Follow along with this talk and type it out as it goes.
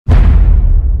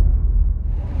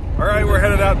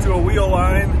out to a wheel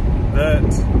line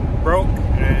that broke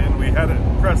and we had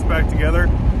it pressed back together,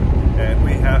 and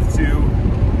we have to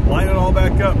line it all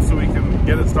back up so we can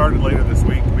get it started later this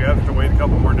week. We have to wait a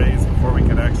couple more days before we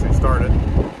can actually start it,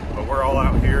 but we're all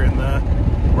out here in the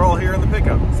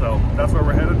pickup, so that's where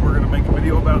we're headed. We're going to make a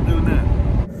video about doing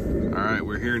that. All right,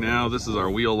 we're here now. This is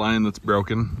our wheel line that's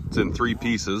broken. It's in 3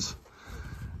 pieces,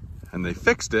 and they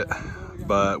fixed it,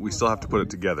 but we still have to put it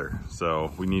together.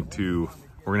 So we're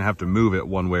gonna have to move it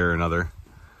one way or another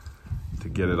to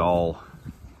get it all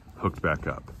hooked back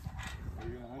up.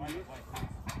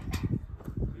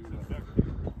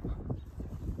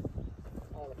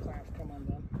 All the clamps come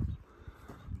undone.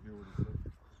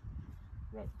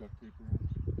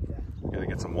 Gotta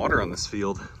get some water on this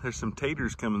field. There's some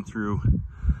taters coming through.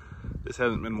 This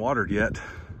hasn't been watered yet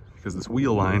because this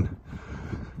wheel line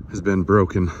has been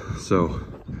broken. So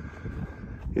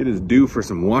it is due for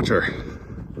some water.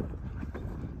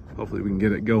 Hopefully we can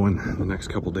get it going in the next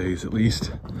couple days at least.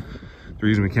 The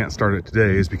reason we can't start it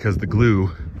today is because the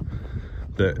glue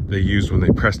that they used when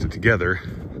they pressed it together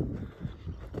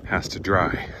has to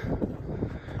dry.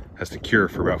 Has to cure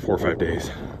for about 4 or 5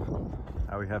 days.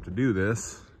 How we have to do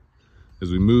this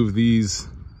is we move these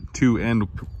 2 end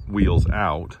wheels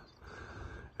out,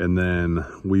 and then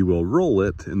we will roll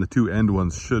it, and the 2 end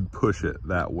ones should push it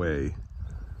that way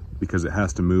because it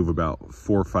has to move about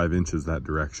 4 or 5 inches that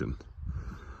direction.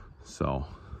 So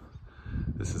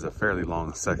this is a fairly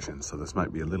long section, so this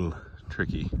might be a little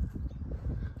tricky,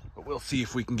 but we'll see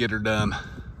if we can get her done.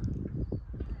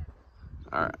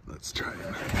 All right, let's try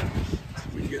and see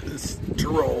if we can get this to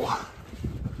roll.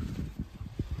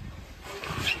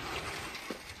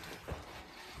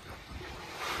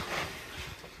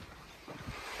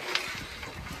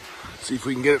 See if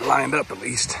we can get it lined up at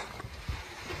least.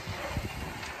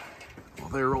 While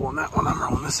they're rolling that one, I'm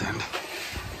rolling this end.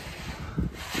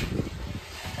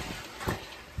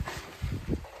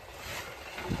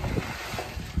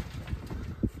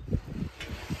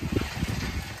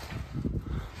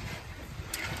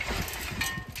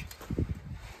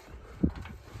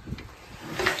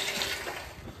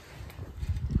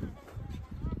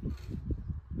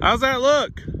 How's that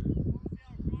look?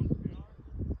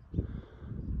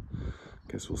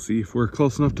 Guess we'll see if we're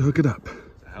close enough to hook it up.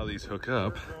 How these hook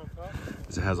up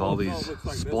is it has all these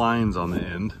splines on the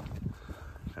end,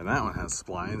 and that one has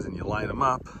splines, and you line them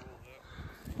up.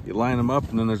 You line them up,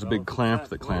 and then there's a big clamp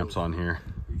that clamps on here.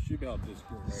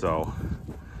 So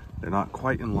they're not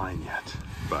quite in line yet,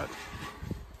 but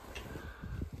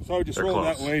so I just roll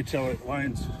that way till it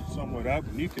lines somewhat up,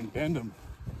 and you can bend them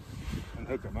and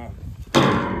hook them up.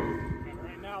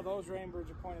 Right now, those rainbirds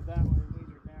are pointed that way. These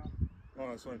are down. Well,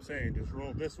 that's what I'm saying. Just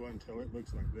roll this one until it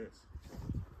looks like this.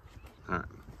 All right,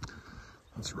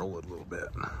 let's roll it a little bit.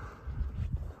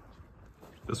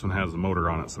 This one has the motor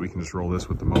on it, so we can just roll this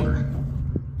with the motor.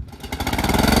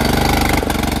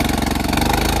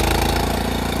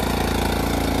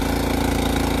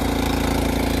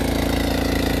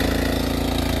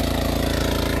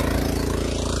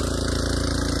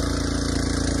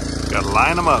 Gotta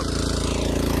line them up.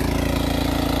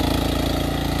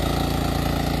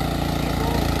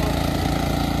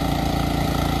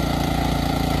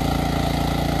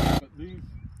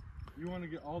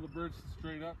 All the birds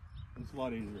straight up. It's a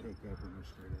lot easier to hook up when they're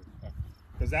straight up,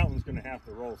 because that one's going to have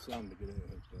to roll some to get it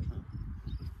hooked up.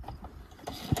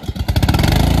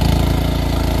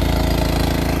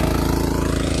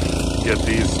 Get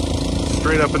these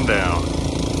straight up and down.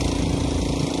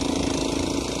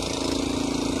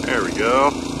 There we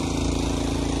go.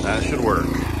 That should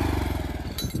work.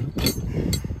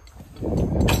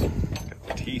 Got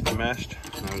the teeth meshed.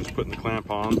 Now just putting the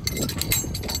clamp on.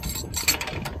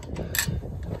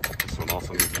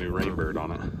 Also needs a new rainbird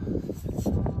on it.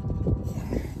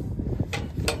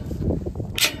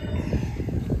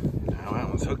 Now that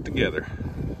one's hooked together.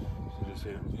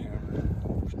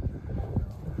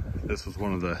 This was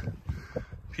one of the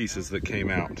pieces that came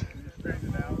out.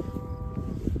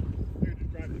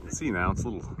 See now, it's a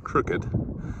little crooked.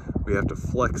 We have to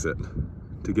flex it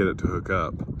to get it to hook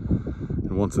up.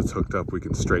 And once it's hooked up, we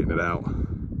can straighten it out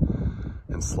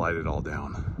and slide it all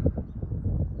down.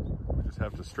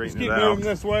 Have to straighten it out. Keep moving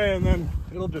this way, and then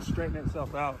it'll just straighten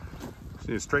itself out.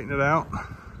 So you straighten it out,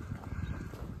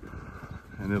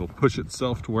 and it'll push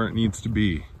itself to where it needs to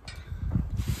be.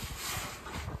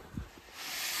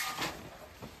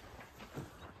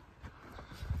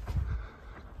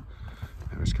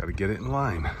 I just got to get it in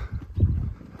line,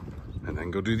 and then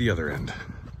go do the other end.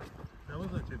 That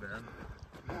wasn't too bad.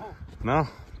 No,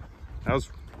 that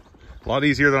was a lot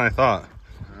easier than I thought.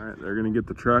 All right, they're gonna get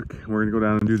the truck, and we're gonna go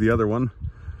down and do the other one.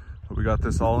 But we got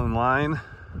this all in line.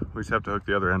 We just have to hook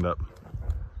the other end up.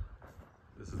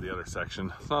 This is the other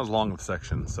section. It's not as long of a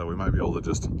section, so we might be able to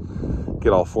just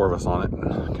get all 4 of us on it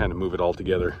and kind of move it all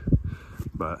together.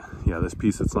 But yeah, this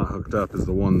piece that's not hooked up is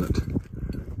the one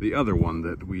that, the other one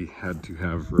that we had to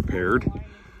have repaired.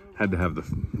 Had to have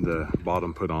the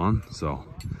bottom put on, so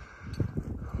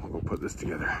we'll go put this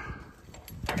together.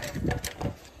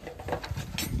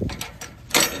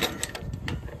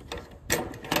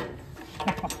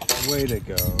 Way to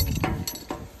go.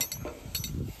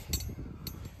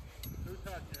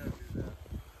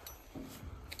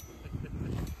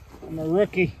 I'm a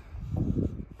rookie.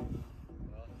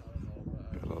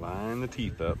 Gotta line the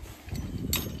teeth up.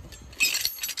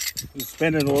 Just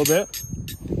spin it a little bit.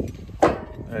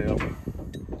 There you go.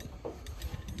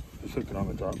 Just hook it on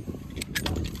the top.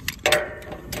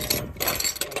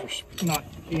 There's not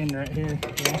in right here.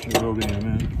 Yeah. It will be in a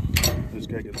minute. This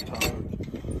guy gets top hooked.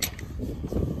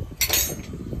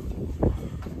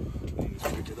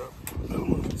 Just pick it up. It'll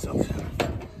move itself.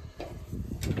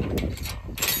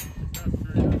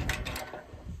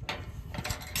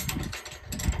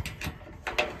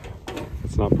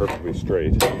 It's not perfectly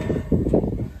straight. It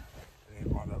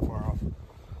ain't not that far off.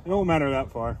 It don't matter that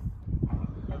far.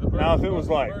 Now if it was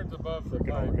like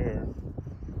freaking over here.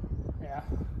 Yeah.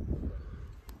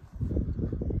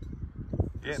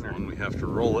 This one we have to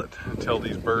roll it until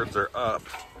these birds are up,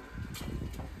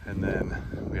 and then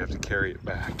we have to carry it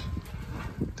back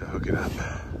to hook it up.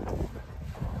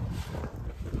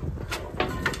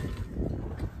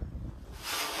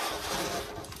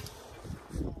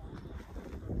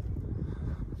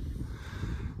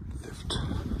 Lift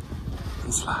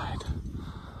and slide.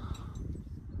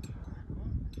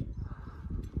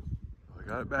 I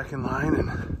got it back in line, and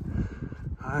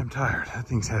I'm tired. That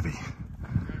thing's heavy.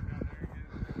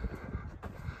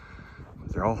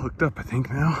 They're all hooked up, I think,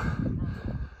 now.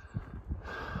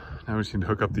 Now we just need to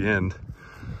hook up the end.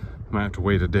 Might have to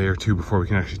wait a day or 2 before we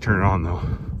can actually turn it on, though.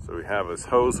 So we have this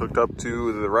hose hooked up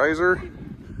to the riser,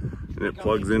 and it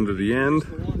plugs into the end,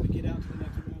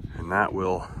 and that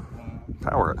will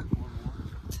power it.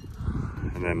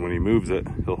 And then when he moves it,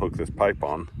 he'll hook this pipe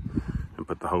on and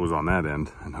put the hose on that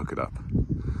end and hook it up.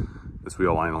 This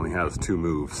wheel line only has 2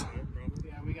 moves.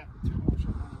 Yeah, we got 2 more.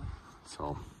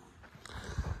 So.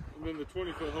 And then the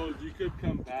 20-foot hose, you could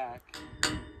come back.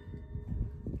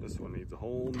 This one needs a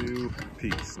whole new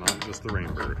piece, not just the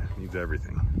Rainbird. It needs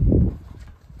everything.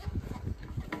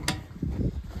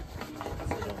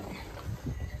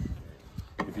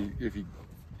 If you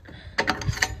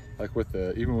like with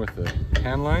the, even with the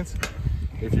hand lines,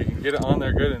 if you can get it on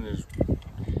there good and just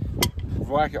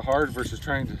whack it hard versus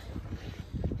trying to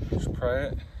just pry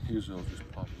it, usually it'll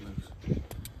just pop loose.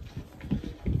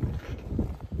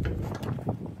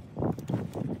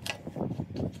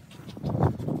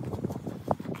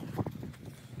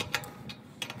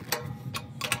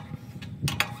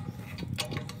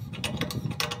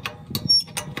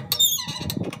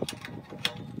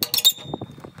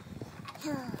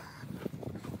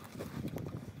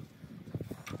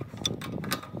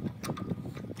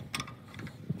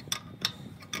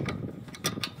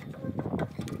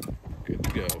 Good to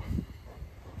go.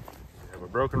 We have a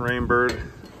broken Rainbird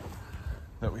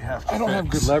that we have to I don't fix. have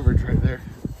good leverage right there.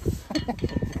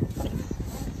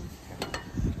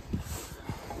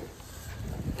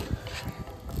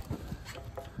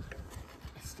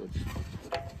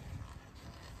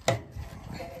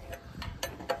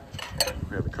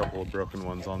 We have a couple of broken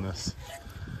ones on this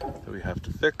that we have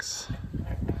to fix,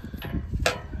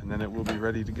 and then it will be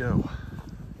ready to go.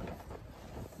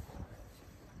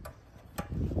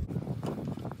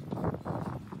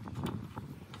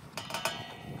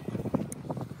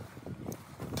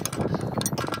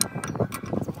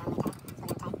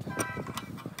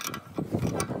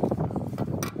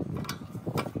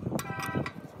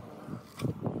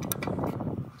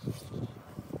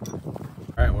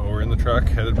 All right, well, we're in the truck,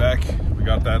 headed back. We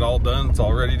got that all done. It's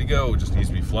all ready to go. It just needs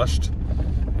to be flushed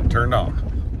and turned on.